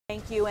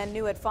Thank you. And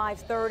new at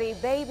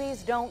 5:30,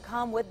 babies don't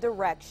come with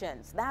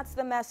directions. That's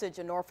the message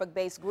a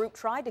Norfolk-based group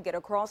tried to get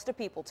across to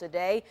people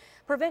today.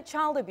 Prevent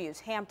Child Abuse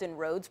Hampton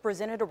Roads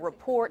presented a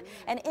report,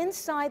 and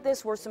inside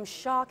this were some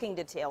shocking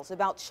details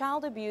about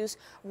child abuse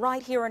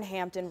right here in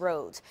Hampton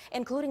Roads,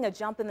 including a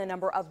jump in the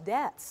number of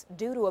deaths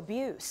due to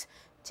abuse.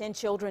 10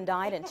 children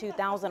died in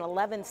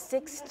 2011,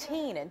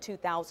 16 in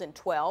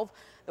 2012.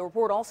 The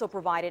report also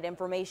provided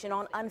information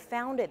on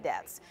unfounded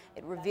deaths.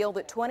 It revealed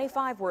that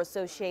 25 were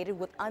associated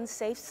with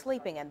unsafe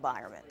sleeping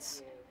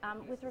environments.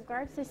 With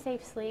regards to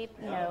safe sleep,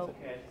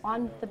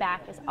 on the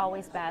back is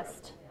always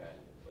best.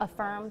 A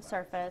firm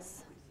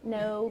surface,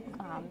 no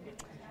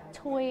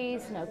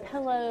toys, no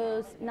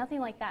pillows,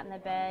 nothing like that in the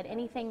bed,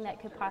 anything that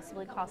could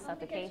possibly cause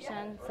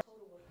suffocation.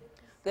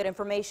 Good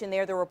information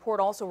there. The report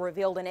also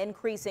revealed an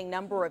increasing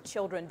number of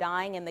children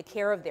dying in the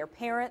care of their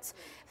parents.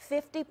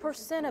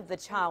 50% of the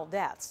child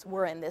deaths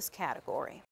were in this category.